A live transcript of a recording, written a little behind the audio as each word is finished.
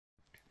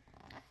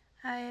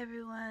Hi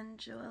everyone,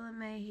 Joella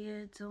May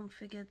here. Don't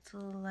forget to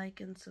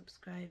like and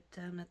subscribe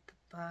down at the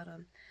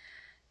bottom.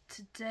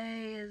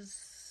 Today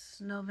is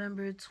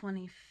November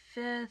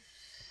 25th.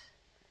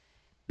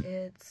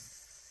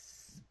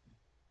 It's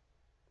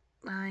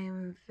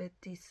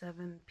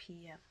 9:57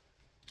 p.m.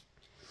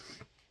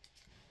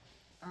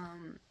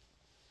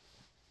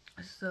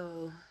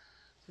 So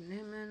the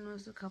new moon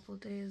was a couple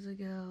days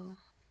ago.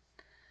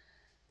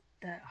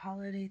 That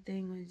holiday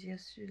thing was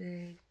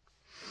yesterday.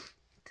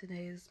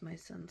 Today is my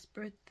son's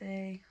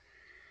birthday.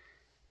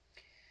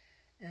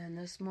 And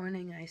this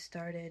morning I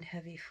started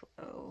heavy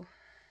flow.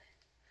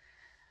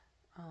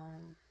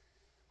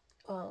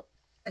 Well,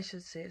 I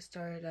should say it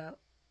started out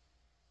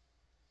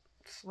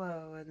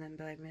slow, and then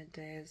by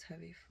midday is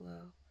heavy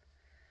flow.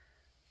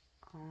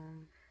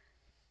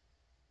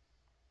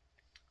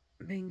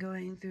 Been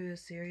going through a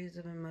series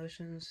of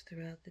emotions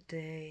throughout the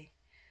day,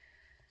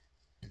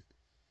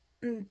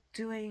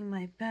 doing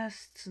my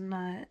best to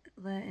not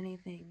let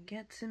anything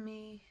get to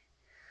me.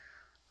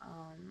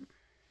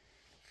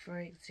 For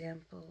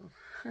example,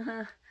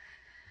 hot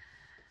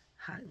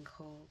and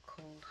cold,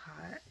 cold,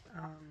 hot.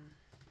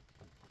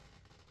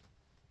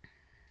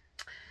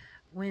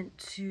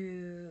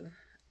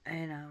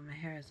 I know my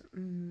hair is a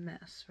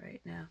mess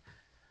right now.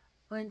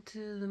 Went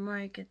to the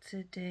market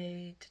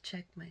today to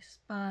check my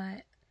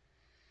spot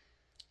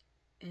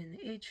in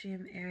the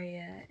atrium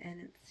area,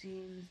 and it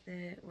seems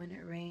that when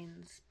it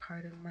rains,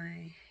 part of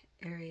my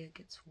area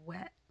gets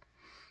wet.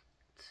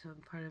 So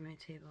part of my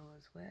table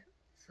was wet.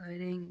 So I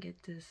didn't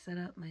get to set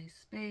up my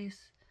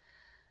space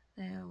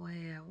the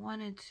way I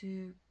wanted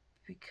to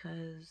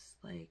because,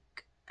 I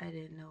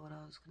didn't know what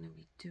I was going to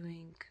be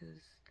doing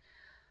because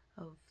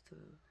of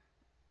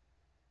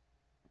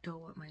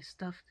don't want my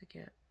stuff to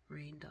get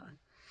rained on.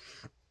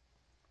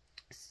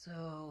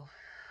 So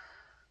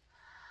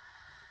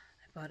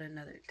I bought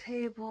another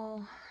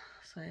table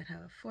so I'd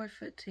have a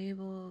 4-foot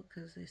table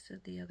because they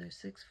said the other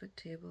 6-foot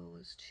table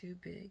was too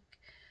big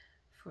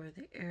for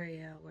the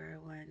area where I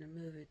wanted to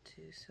move it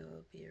to, so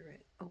it'll be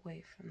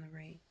away from the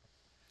rain.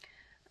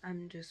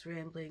 I'm just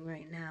rambling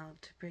right now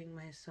to bring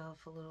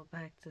myself a little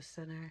back to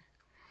center.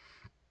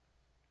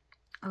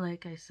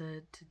 Like I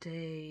said,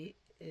 today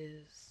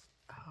is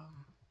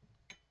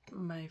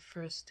my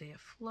first day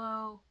of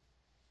flow,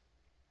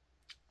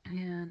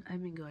 and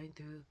I've been going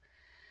through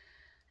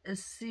a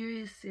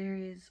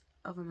series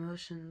of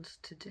emotions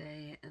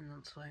today, and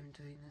that's why I'm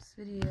doing this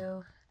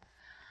video.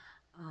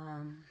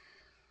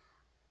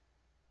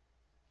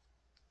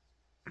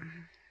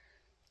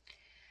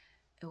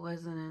 It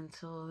wasn't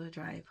until the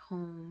drive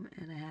home,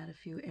 and I had a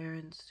few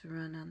errands to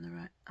run on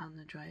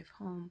the drive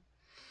home,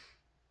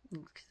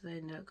 because I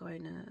ended up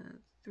going to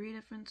 3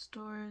 different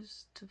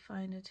stores to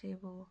find a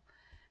table,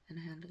 and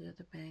I had to go to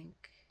the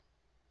bank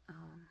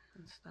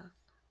and stuff.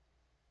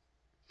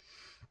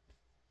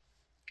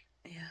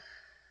 Yeah,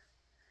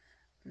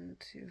 I'm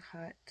too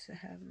hot to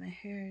have my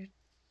hair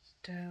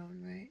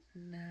down right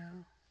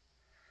now.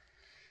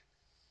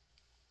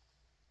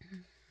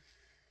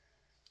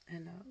 I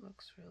know it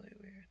looks really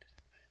weird,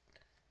 but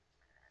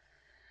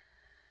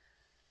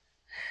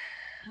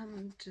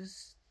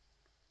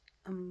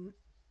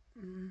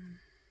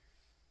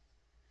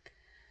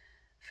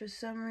for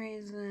some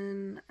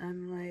reason,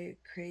 I'm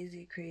like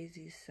crazy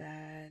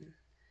sad.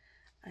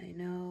 I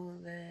know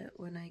that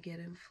when I get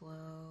in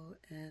flow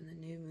and the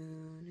new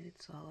moon,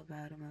 it's all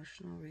about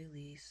emotional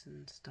release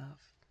and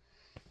stuff.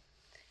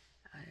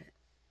 I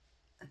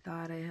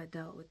thought I had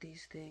dealt with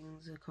these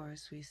things. Of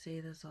course, we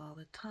say this all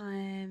the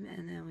time,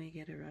 and then we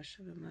get a rush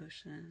of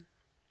emotion.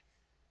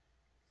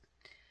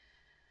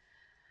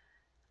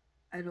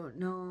 I don't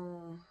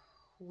know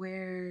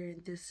where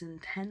this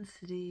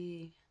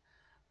intensity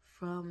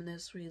from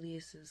this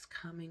release is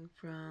coming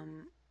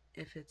from,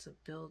 if it's a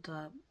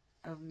buildup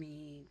of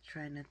me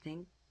trying to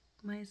think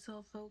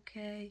myself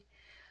okay.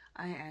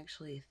 I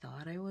actually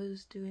thought I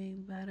was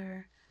doing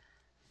better,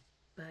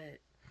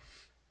 but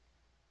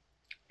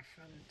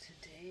from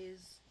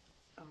today's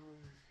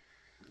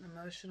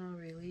emotional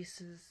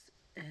releases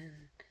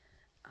and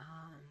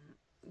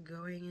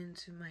going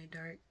into my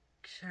dark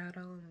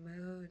shadow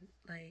mode,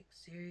 like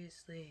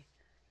seriously,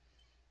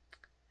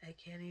 I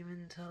can't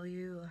even tell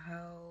you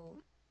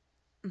how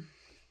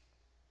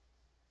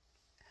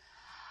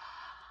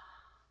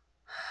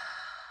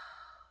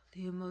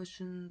the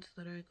emotions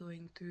that are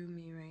going through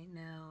me right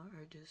now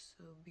are just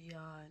so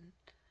beyond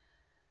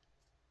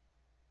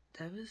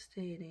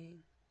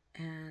devastating,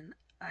 and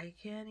I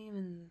can't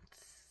even,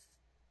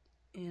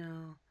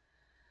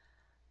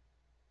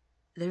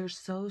 they're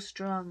so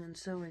strong and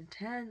so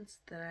intense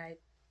that I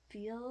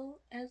feel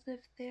as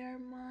if they're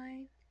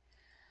mine,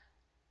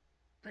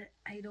 but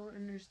I don't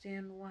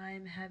understand why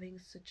I'm having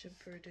such a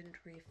burdened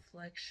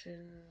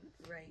reflection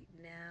right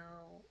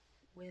now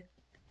with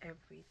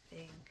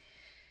everything,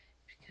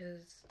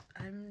 because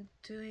I'm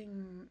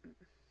doing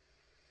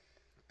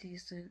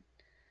decently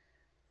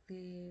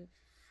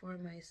for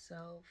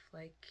myself,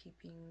 like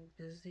keeping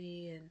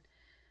busy and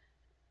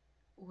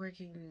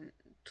working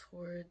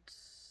towards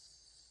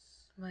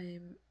my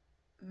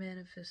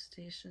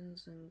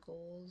manifestations and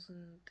goals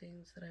and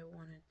things that I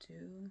want to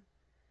do,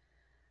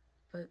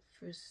 but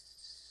for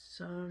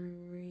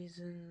some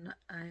reason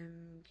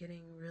I'm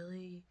getting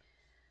really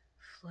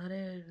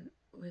flooded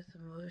with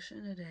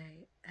emotion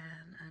today,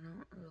 and I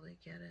don't really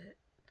get it.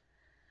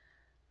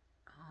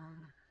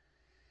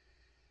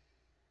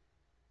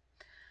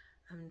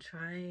 I'm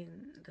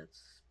trying.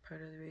 That's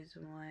part of the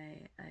reason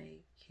why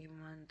I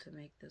came on to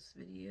make this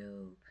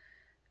video,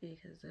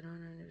 because I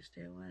don't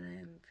understand why I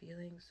am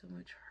feeling so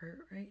much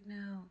hurt right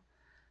now.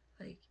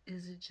 Like,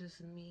 is it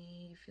just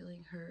me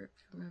feeling hurt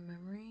from a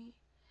memory,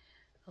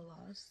 a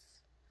loss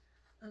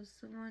of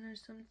someone or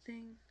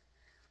something?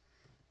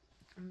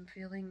 I'm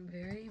feeling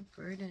very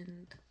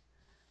burdened,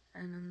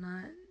 and I'm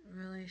not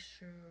really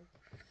sure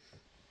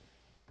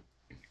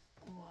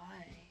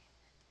why.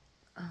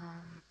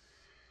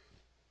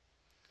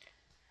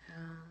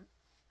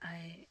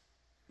 I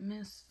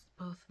miss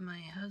both my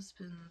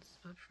husbands,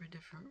 but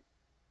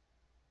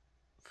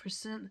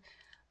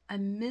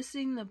I'm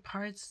missing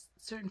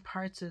certain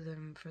parts of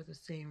them for the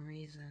same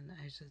reason,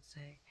 I should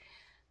say.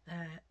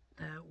 That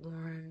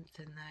warmth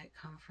and that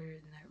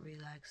comfort and that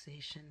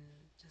relaxation,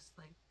 just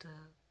like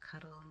the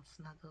cuddle and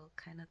snuggle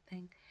kind of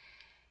thing.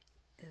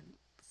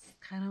 It's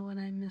kind of what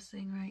I'm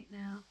missing right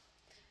now.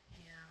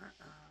 Yeah,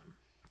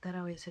 that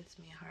always hits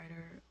me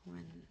harder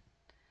when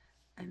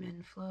I'm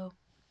in flow.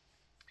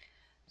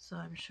 So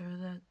I'm sure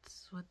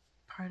that's what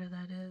part of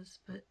that is,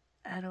 but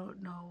I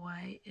don't know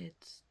why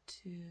it's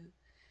to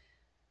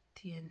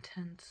the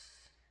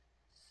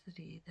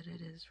intensity that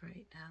it is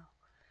right now.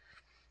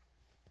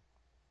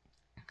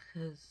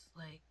 Because,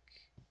 like,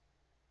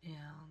 you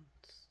know,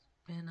 it's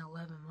been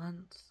 11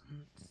 months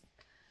since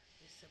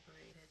we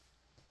separated.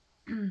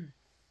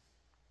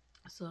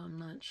 So I'm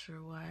not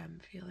sure why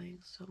I'm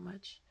feeling so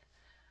much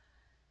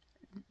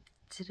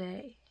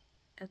today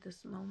at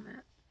this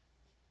moment.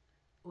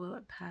 Will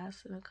it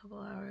pass in a couple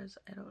hours?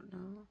 I don't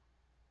know.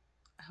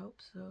 I hope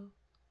so.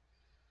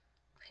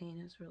 Pain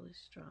is really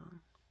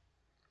strong.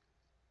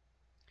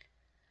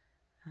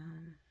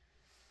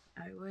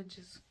 I would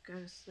just go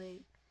to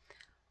sleep a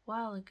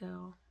while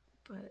ago,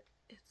 but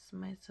it's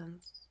my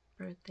son's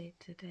birthday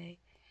today.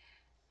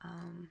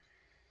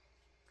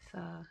 So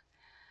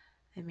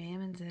I made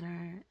him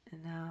dinner,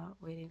 and now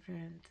waiting for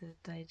him to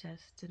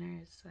digest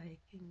dinner so I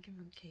can give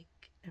him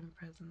cake and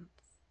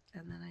presents,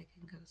 and then I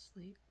can go to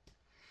sleep.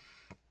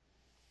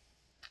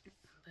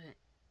 But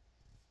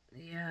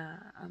yeah,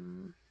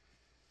 I'm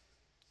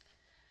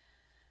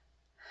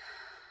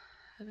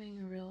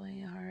having a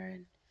really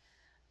hard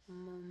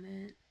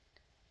moment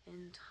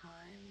in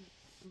time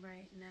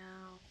right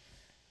now,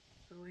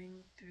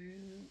 going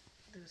through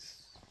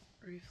this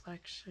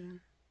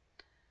reflection.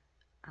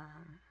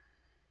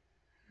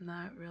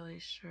 Not really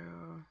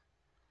sure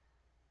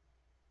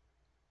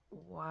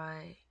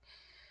why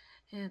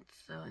it's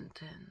so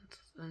intense.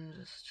 I'm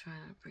just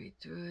trying to breathe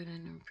through it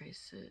and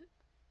embrace it.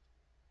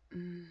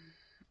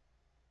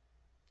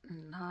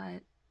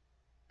 Not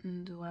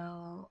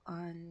dwell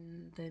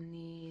on the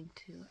need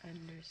to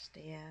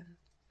understand,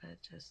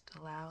 but just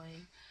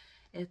allowing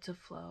it to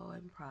flow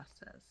and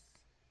process.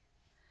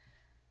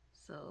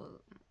 So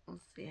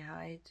we'll see how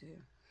I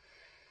do.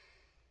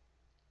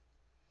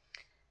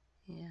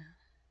 Yeah.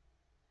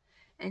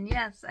 And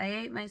yes, I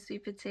ate my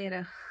sweet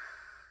potato.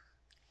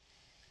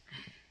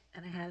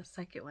 And I had a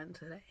second one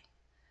today.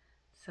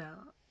 So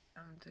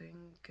I'm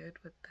doing good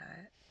with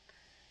that.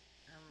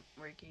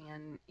 I'm working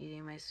on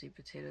eating my sweet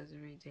potatoes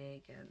every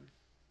day again,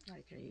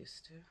 like I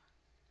used to.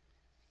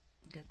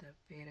 Get the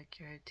beta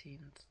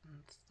carotenes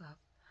and stuff.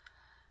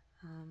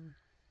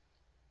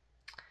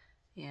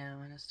 Yeah, I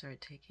want to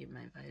start taking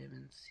my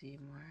vitamin C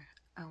more.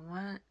 I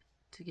want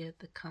to get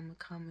the camu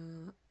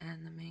camu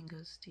and the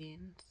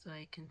mangosteen so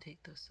I can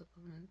take those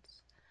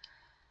supplements.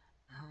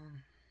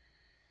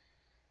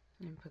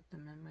 And put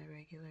them in my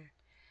regular.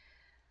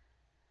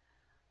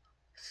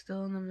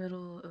 Still in the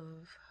middle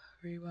of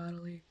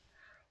remodeling.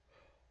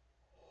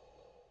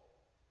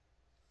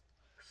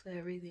 So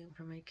everything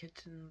from my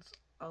kitchen's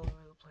all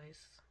over the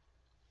place.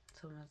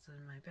 Someone's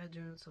in my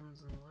bedroom,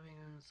 someone's in the living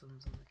room,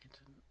 someone's in the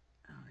kitchen.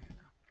 I don't even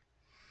know.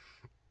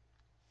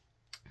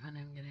 But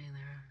I'm getting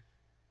there.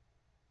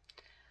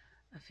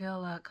 I feel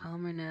a lot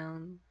calmer now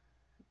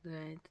that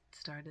I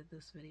started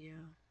this video.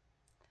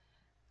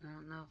 I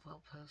don't know if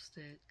I'll post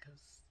it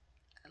because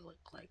I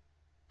look like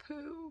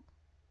poo.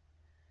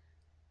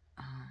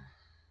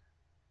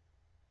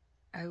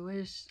 I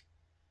wish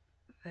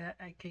that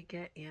I could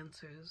get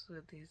answers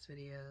with these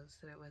videos,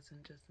 that it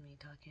wasn't just me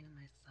talking to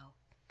myself.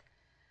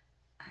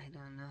 I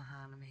don't know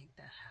how to make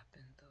that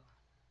happen though.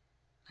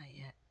 Not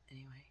yet,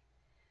 anyway.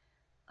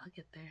 I'll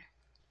get there.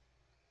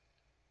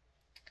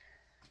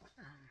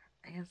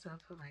 I guess I'll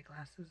put my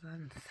glasses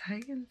on so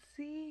I can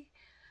see.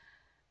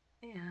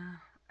 Yeah,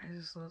 I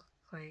just look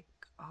like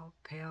all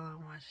pale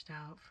and washed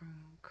out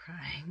from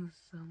crying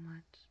so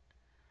much.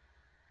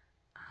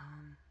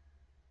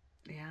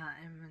 Yeah,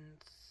 I'm in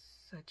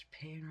such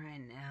pain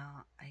right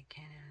now, I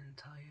can't even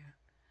tell you.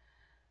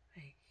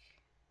 Like,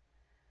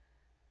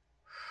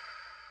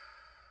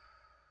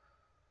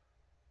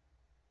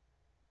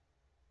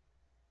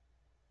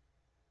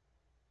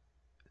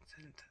 It's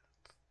intense.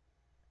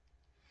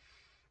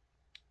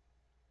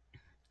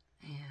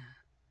 Yeah.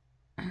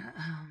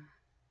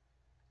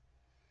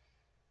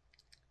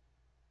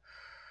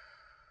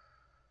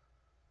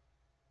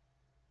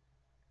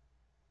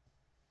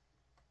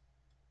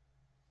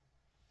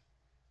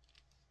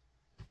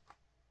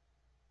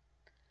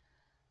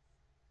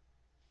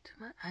 Do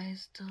my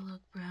eyes still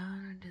look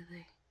brown, or do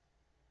they?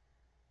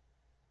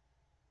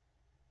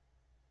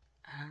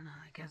 I don't know.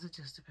 I guess it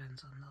just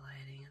depends on the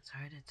lighting. It's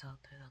hard to tell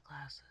through the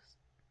glasses.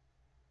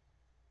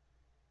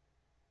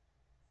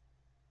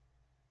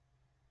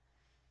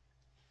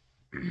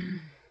 They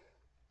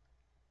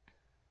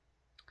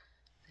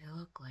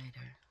look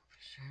lighter,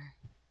 for sure.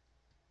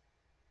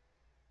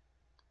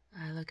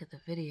 I look at the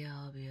video,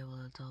 I'll be able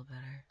to tell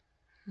better.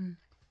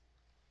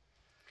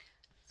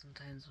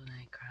 Sometimes when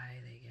I cry,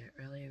 they get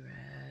really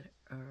red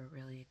or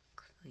really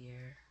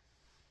clear.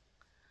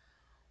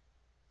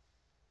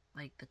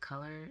 Like the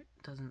color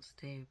doesn't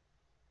stay,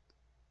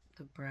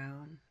 the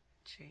brown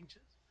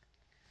changes.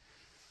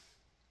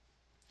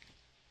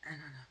 I don't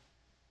know.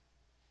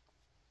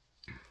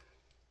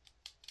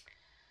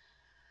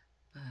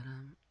 But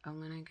I'm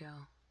gonna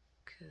go,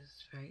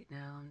 because right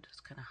now I'm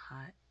just kind of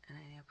hot and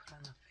I need to put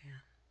on the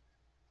fan.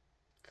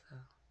 So,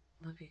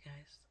 love you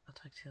guys. I'll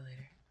talk to you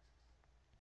later.